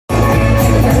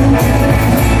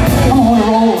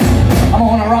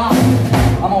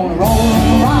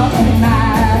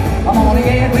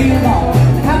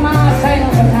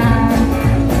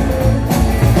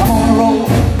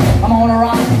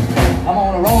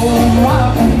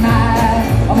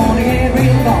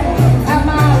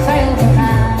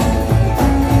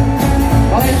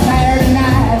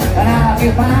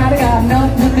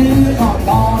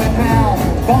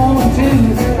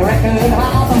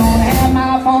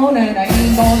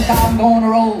I'm gonna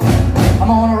roll, I'm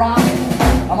gonna rock,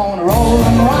 I'm gonna roll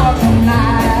and rock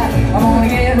tonight. I'm gonna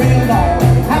get real low,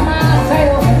 have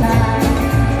myself a time.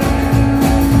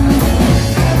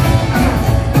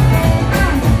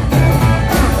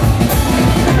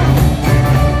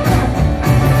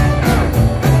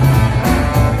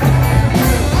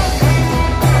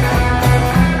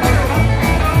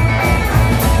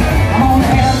 I'm gonna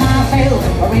have myself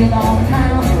a real long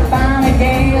time, find a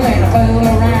gal and a fool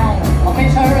around. I'll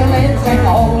kiss her lips and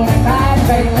hold her tight,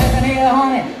 say, listen here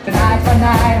honey, tonight's the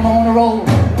night. I'm gonna roll,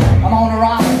 I'm gonna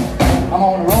rock, I'm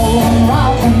gonna roll and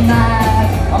rock tonight.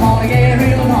 I'm gonna get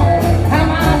real long, have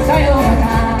myself a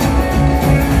time.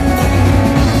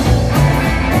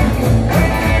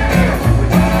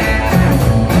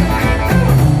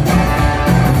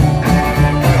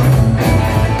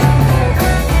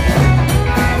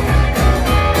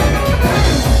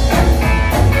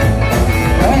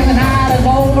 When the night is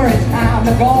over, it's time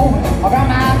to go. I'll grab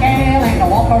my gal and I'll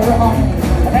walk her home.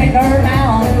 I'll take her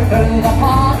down to the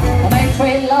park. I'll make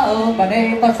sweet love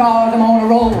beneath the stars. I'm gonna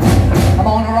roll, I'm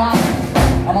gonna rock,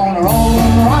 I'm gonna roll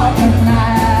and rock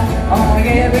tonight. I'm gonna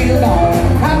get real gone,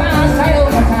 have myself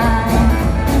a time.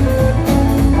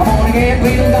 I'm gonna get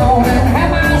real gone and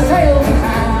have myself a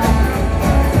time.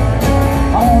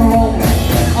 I'm gonna roll,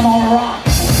 I'm gonna rock.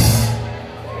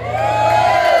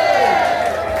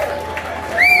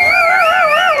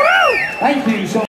 Thank you so much.